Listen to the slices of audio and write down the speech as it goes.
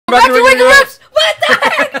back to Wicked Rips! What the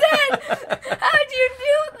heck, Dad? How'd you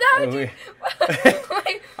do that?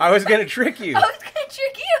 I was going to trick you. I was going to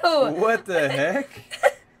trick you. What the heck?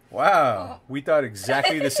 Wow. We thought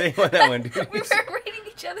exactly the same on that one, dude. We were reading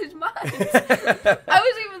each other's minds. I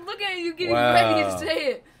wasn't even looking at you getting ready to say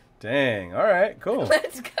it. Dang. All right, cool.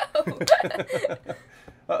 Let's go.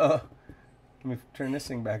 Uh-oh. Let me turn this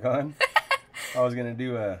thing back on. I was going to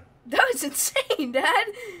do a... That was insane, Dad.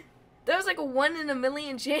 That was like a 1 in a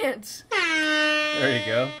million chance. There you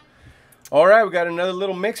go. All right, we got another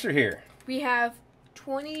little mixer here. We have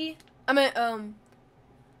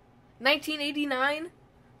 1989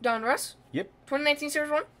 Donruss. Yep. 2019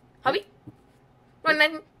 Series 1. Hobby.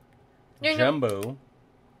 2019. Jumbo.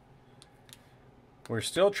 We're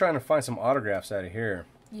still trying to find some autographs out of here.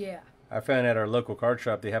 Yeah. I found at our local card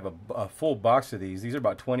shop they have a full box of these. These are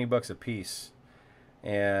about $20 a piece.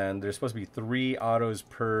 And there's supposed to be 3 autos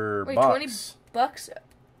per box. $20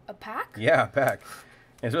 a pack? Yeah, a pack.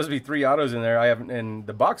 And it's supposed to be 3 autos in there. And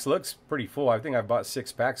the box looks pretty full. I think I've bought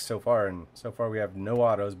 6 packs so far, and so far we have no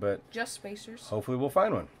autos, but just spacers. Hopefully we'll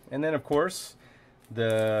find one. And then of course,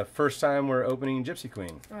 the first time we're opening Gypsy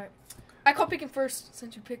Queen. All right. I call picking first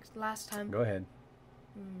since you picked last time. Go ahead.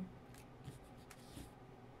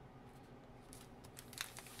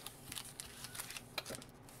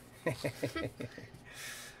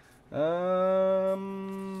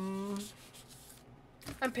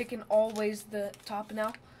 I'm picking always the top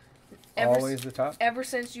now. Always the top? Ever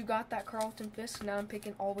since you got that Carlton Fisk, now I'm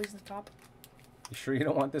picking always the top. You sure you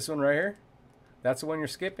don't want this one right here? That's the one you're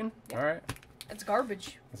skipping? Yeah. All right. It's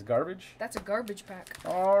garbage. It's garbage? That's a garbage pack.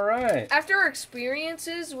 All right. After our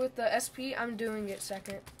experiences with the SP, I'm doing it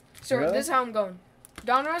second. So Really? this is how I'm going.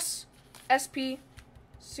 Donruss, SP,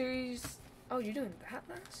 Series... Oh, you're doing that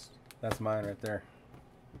last? That's mine right there.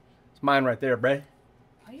 It's mine right there, bruh.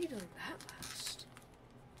 Why are you doing that last?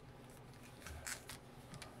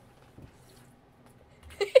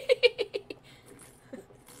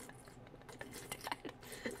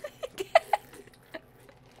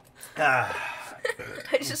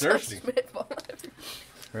 I just thirsty. spitball.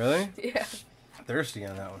 Really? Yeah. Thirsty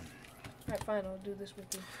on that one. Alright, fine. I'll do this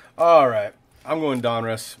with you. All right. I'm going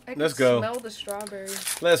Donruss. I Let's can go. smell the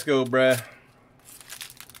strawberries. Let's go, bruh.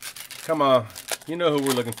 Come on. You know who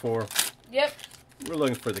we're looking for. Yep. We're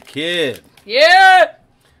looking for the kid. Yeah!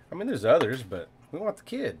 I mean, there's others, but we want the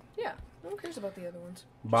kid. Yeah. No one cares about the other ones.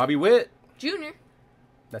 Bobby Witt. Junior.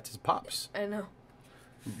 That's his pops. I know.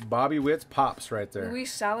 Bobby Witt's pops right there.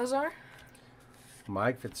 Luis Salazar.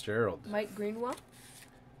 Mike Fitzgerald. Mike Greenwell.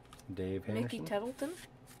 Dave Henderson. Mickey Tettleton.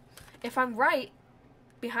 If I'm right,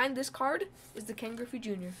 behind this card is the Ken Griffey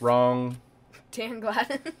Jr. Wrong. Dan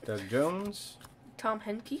Gladden. Doug Jones. Tom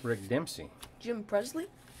Henke. Rick Dempsey. Jim Presley.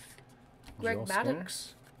 Greg Joel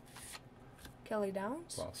Maddox. Kelly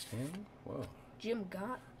Downs. Boston. Whoa. Jim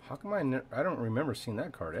Gott. How come I don't remember seeing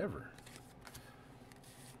that card ever?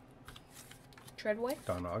 Treadway.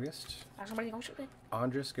 Don August. Somebody go shoot me.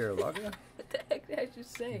 Andres Garalaga. What the heck did I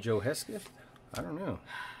just say? Joe Hesketh. I don't know.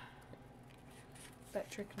 That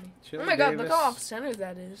tricked me. Chili Oh my god, Davis. look how off center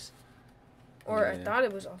that is. Or I Yeah. thought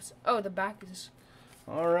it was off. Oh, the back is.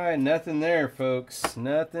 All right, nothing there, folks.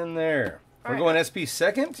 Nothing there. We're All going SP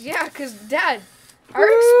second? Yeah, because, Dad, our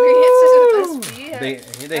experiences with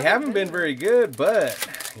SP They haven't been very good, but,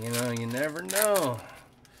 you know, you never know.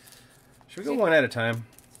 Should we go one at a time?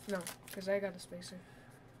 No, because I got a spacer.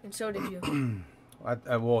 And so did you.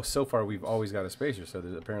 Well, so far we've always got a spacer, so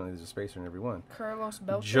apparently there's a spacer in every one. Carlos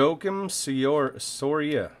Beltran. Joachim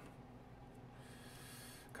Soria.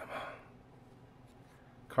 Come on.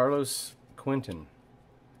 Carlos Quinton.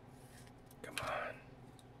 Come on.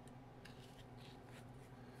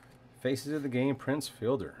 Faces of the Game, Prince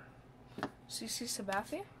Fielder. CC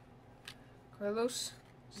Sabathia. Carlos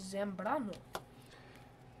Zambrano.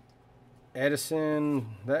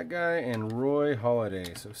 Edison, that guy, and Roy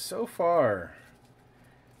Halladay. So far,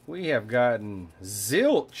 we have gotten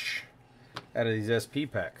zilch out of these SP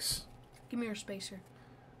packs. Give me your spacer,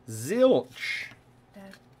 Zilch.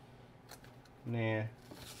 Dad. Nah.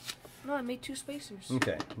 No, I made 2 spacers.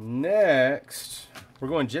 Okay, next. We're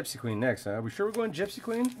going Gypsy Queen next, huh? Are we sure we're going Gypsy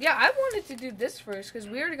Queen? Yeah, I wanted to do this first because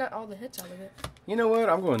we already got all the hits out of it. You know what?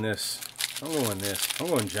 I'm going this. I'm going this. I'm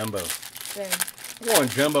going Jumbo. Same. I'm going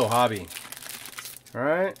Jumbo Hobby. All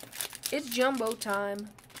right? It's jumbo time.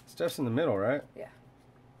 Stuff's in the middle, right? Yeah.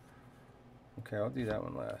 Okay, I'll do that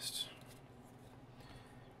one last.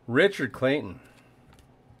 Richard Clayton.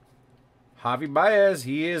 Javi Baez,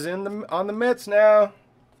 he is on the Mets now.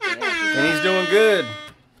 And he's doing good.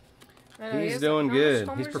 I know, He's he has, doing like, how much good.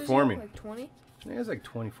 homers He's does he have? performing. Like 20? He has like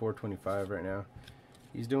 24, 25 right now.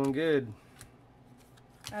 He's doing good.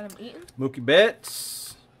 Adam Eaton. Mookie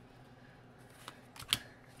Betts.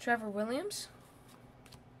 Trevor Williams.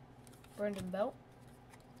 Brendan Belt.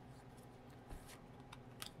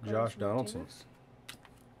 Josh Donaldson.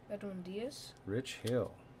 Edwin Diaz. Rich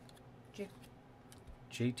Hill.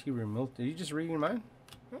 JT Remilton. Did you just read mine?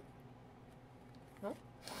 No.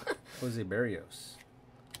 Jose Barrios.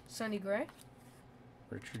 Sonny Gray.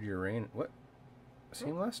 Richard Urane. What?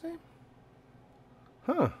 Same last name?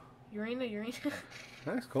 Huh. Urena.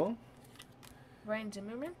 That's cool. Ryan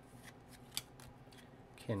Zimmerman.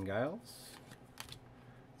 Ken Giles.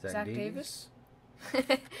 Zach Davis.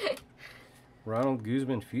 Ronald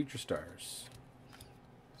Guzman, Future Stars.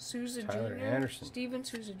 Souza Tyler Jr. Anderson. Steven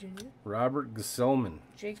Souza Jr. Robert Gesellman.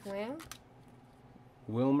 Jake Lamb.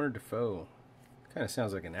 Wilmer Defoe. Kind of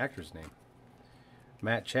sounds like an actor's name.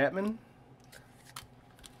 Matt Chapman.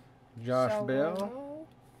 Josh Bell. Salvador.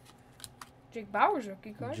 Jake Bauer's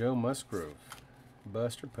rookie card. Joe Musgrove.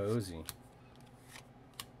 Buster Posey.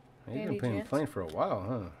 He's Danny been Jansen. playing for a while,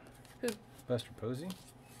 huh? Who? Buster Posey.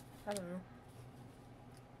 I don't know.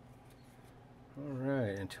 All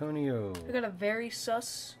right, Antonio. We got a very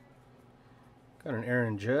sus. Got an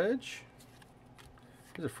Aaron Judge.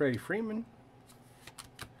 There's a Freddie Freeman.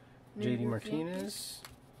 New JD York Martinez. Yankees.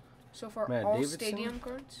 So far, Matt all Davidson. stadium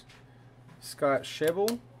cards. Scott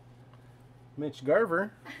Shebel. Mitch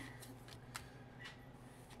Garver.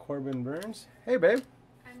 Corbin Burns. Hey, babe.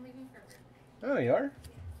 I'm leaving for work. Oh, you are?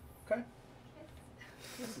 Okay.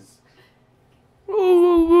 This is... Try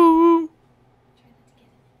not to get it.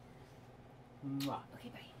 Mwah. Okay,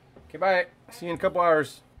 bye. Okay, bye. See you in a couple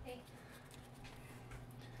hours. Hey.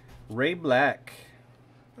 Ray Black.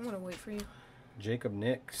 I'm gonna wait for you. Jacob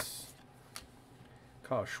Nix.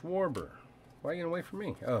 Kyle Schwarber. Why are you going to wait for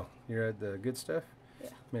me? Oh, you're at the good stuff? Yeah.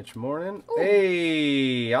 Mitch Moreland. Ooh.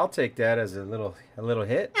 Hey, I'll take that as a little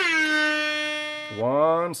hit.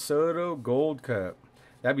 Juan Soto Gold Cup.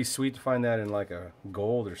 That'd be sweet to find that in like a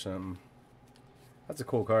gold or something. That's a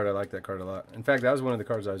cool card. I like that card a lot. In fact, that was one of the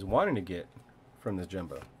cards I was wanting to get from this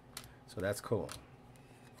jumbo. So that's cool.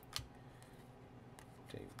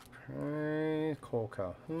 Dave Price, Cole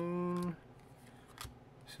Calhoun,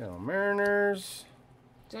 Seattle Mariners,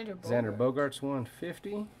 Xander Bogaerts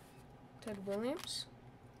 150. Ted Williams.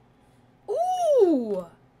 Ooh!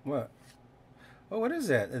 What? Oh, what is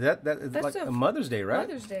that? That's like a Mother's Day, right?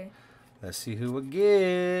 Mother's Day. Let's see who we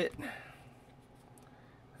get.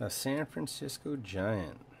 A San Francisco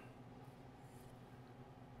Giant.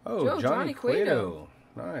 Oh, Johnny Cueto.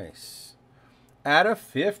 Nice. Out of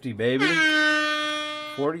 50, baby.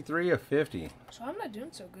 43 of 50. So I'm not doing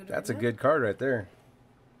so good. That's a right good card right there.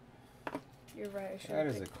 now. You're right. That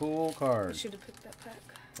is a cool I card. should have picked that pack.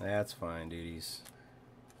 That's fine, duties.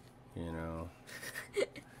 You know.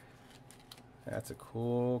 That's a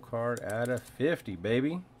cool card out of 50,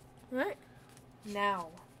 baby. Right. Now.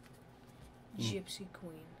 Gypsy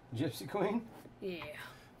Queen. Gypsy Queen? Yeah.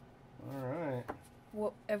 All right.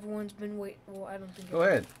 What everyone's been waiting. Well, I don't think. Go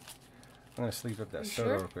ahead. I'm going to sleep up that You soda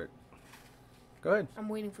sure? real quick. Go ahead. I'm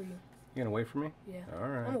waiting for you. You going to wait for me? Yeah. All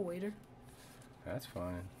right. I'm a waiter. That's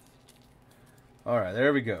fine. All right,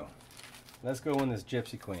 there we go. Let's go win this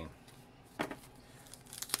Gypsy Queen.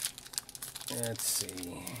 Let's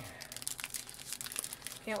see.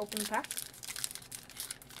 Can't open the pack.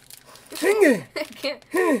 Dang it! I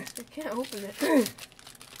can't open it.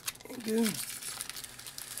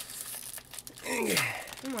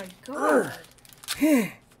 Oh my god.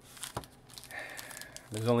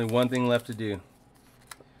 There's only one thing left to do.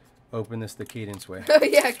 Open this the Cadence way. Oh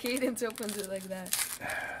yeah, Cadence opens it like that.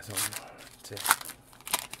 That's it.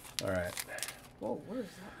 All right. Whoa, what is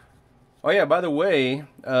that? Oh yeah, by the way,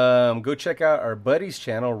 go check out our buddy's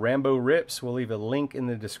channel, Rambo Rips. We'll leave a link in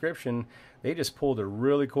the description. They just pulled a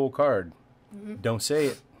really cool card. Don't say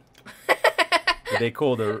it. But they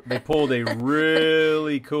pulled a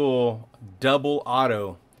really cool double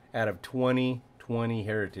auto out of 2020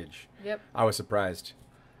 Heritage. Yep. I was surprised.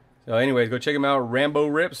 So anyways, go check him out, Rambo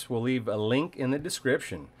Rips. We'll leave a link in the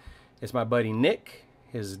description. It's my buddy Nick,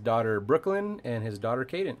 his daughter Brooklyn, and his daughter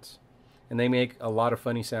Cadence. And they make a lot of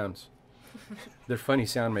funny sounds. They're funny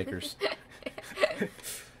sound makers.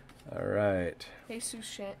 All right.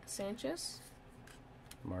 Jesus Sanchez.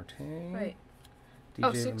 Martin. Right.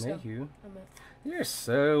 DJ 6 though. LeMahieu. I meant They're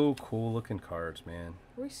so cool looking cards, man.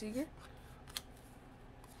 Roy Seager.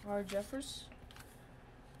 R. Jeffers.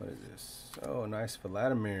 What is this? Oh, nice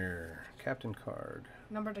Vladimir. Captain card.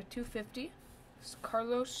 Number to 250. It's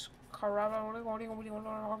Carlos Carrado.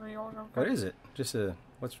 What is it? Just a,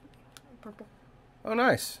 what's, Purple. oh,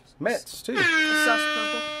 nice. Mets, too. A sus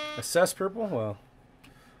purple. A sus purple? Well,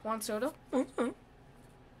 Juan Soto.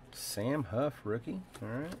 Sam Huff, rookie. All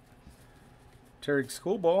right. Tarek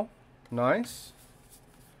Schoolball. Nice.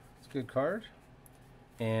 It's a good card.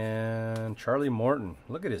 And Charlie Morton.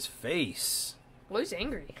 Look at his face. Well, he's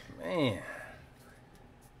angry. Man.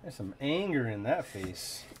 There's some anger in that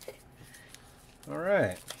face. All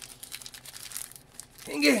right.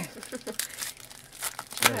 Inge.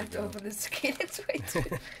 I have to open this again. It's way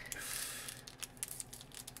too.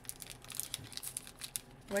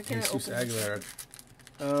 Why can't I Jesus open Aguilar.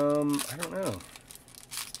 this? I don't know.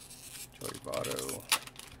 Joey Votto.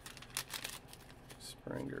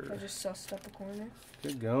 Springer. I just sussed up a corner.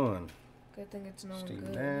 Good going. Good thing it's no one Steve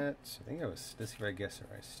good. Matz. I think that was, let's see if I guess it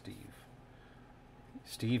right.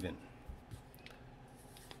 Steven.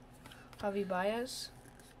 Javi Baez.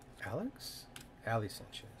 Alex? Ali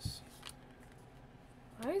Sanchez.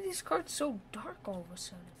 Why are these cards so dark all of a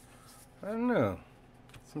sudden? I don't know.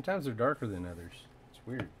 Sometimes they're darker than others. It's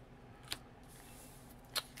weird.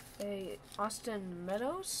 A Austin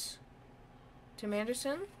Meadows. Tim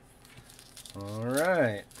Anderson. All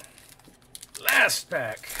right. Last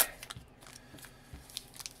pack.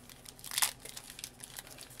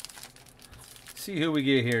 See who we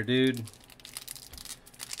get here, dude.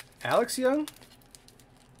 Alex Young?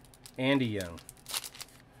 Andy Young.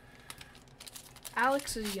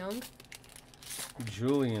 Alex is young.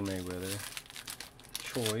 Julian Mayweather.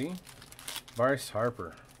 Choi. Bryce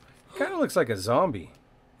Harper. Kind of looks like a zombie.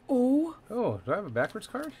 Oh. Oh, do I have a backwards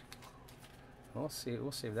card? We'll see.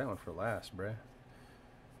 We'll save that one for last, bruh.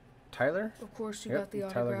 Tyler? Of course, you Yep, got the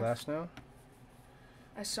Tyler autograph. Glasnow.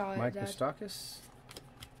 I saw Mike it. Dad. Moustakas.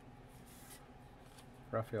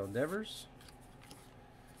 Rafael Devers.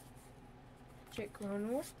 Jake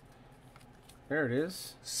Cronenworth. There it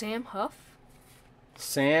is. Sam Huff.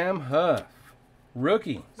 Sam Huff.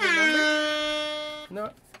 Rookie. Is that No.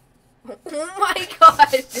 number? Oh my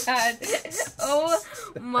god, Dad. Oh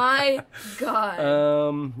my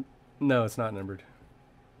god. No, it's not numbered.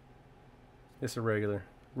 It's a regular.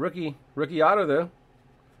 Rookie auto, though.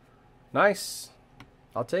 Nice.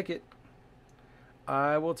 I'll take it.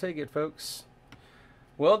 I will take it, folks.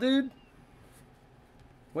 Well, dude,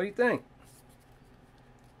 what do you think?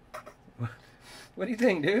 What do you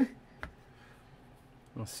think, dude?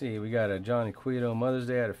 Let's see. We got a Johnny Cueto Mother's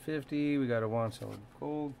Day out of 50. We got a Wanso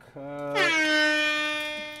Gold Cup.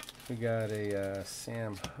 We got a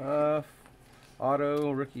Sam Huff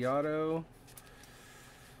auto, rookie auto.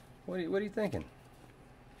 What are you thinking?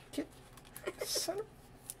 Get son of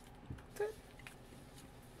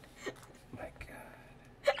my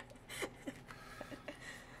God.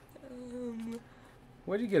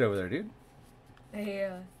 What did you get over there, dude?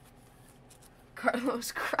 A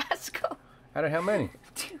Carlos Carrasco. Out of how many?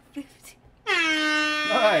 250.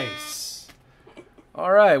 Nice.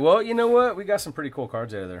 All right. Well, you know what? We got some pretty cool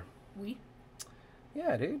cards out of there. We?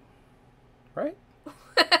 Yeah, dude. Right?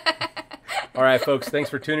 All right, folks. Thanks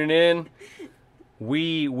for tuning in.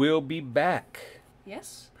 We will be back.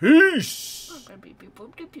 Yes? Peace.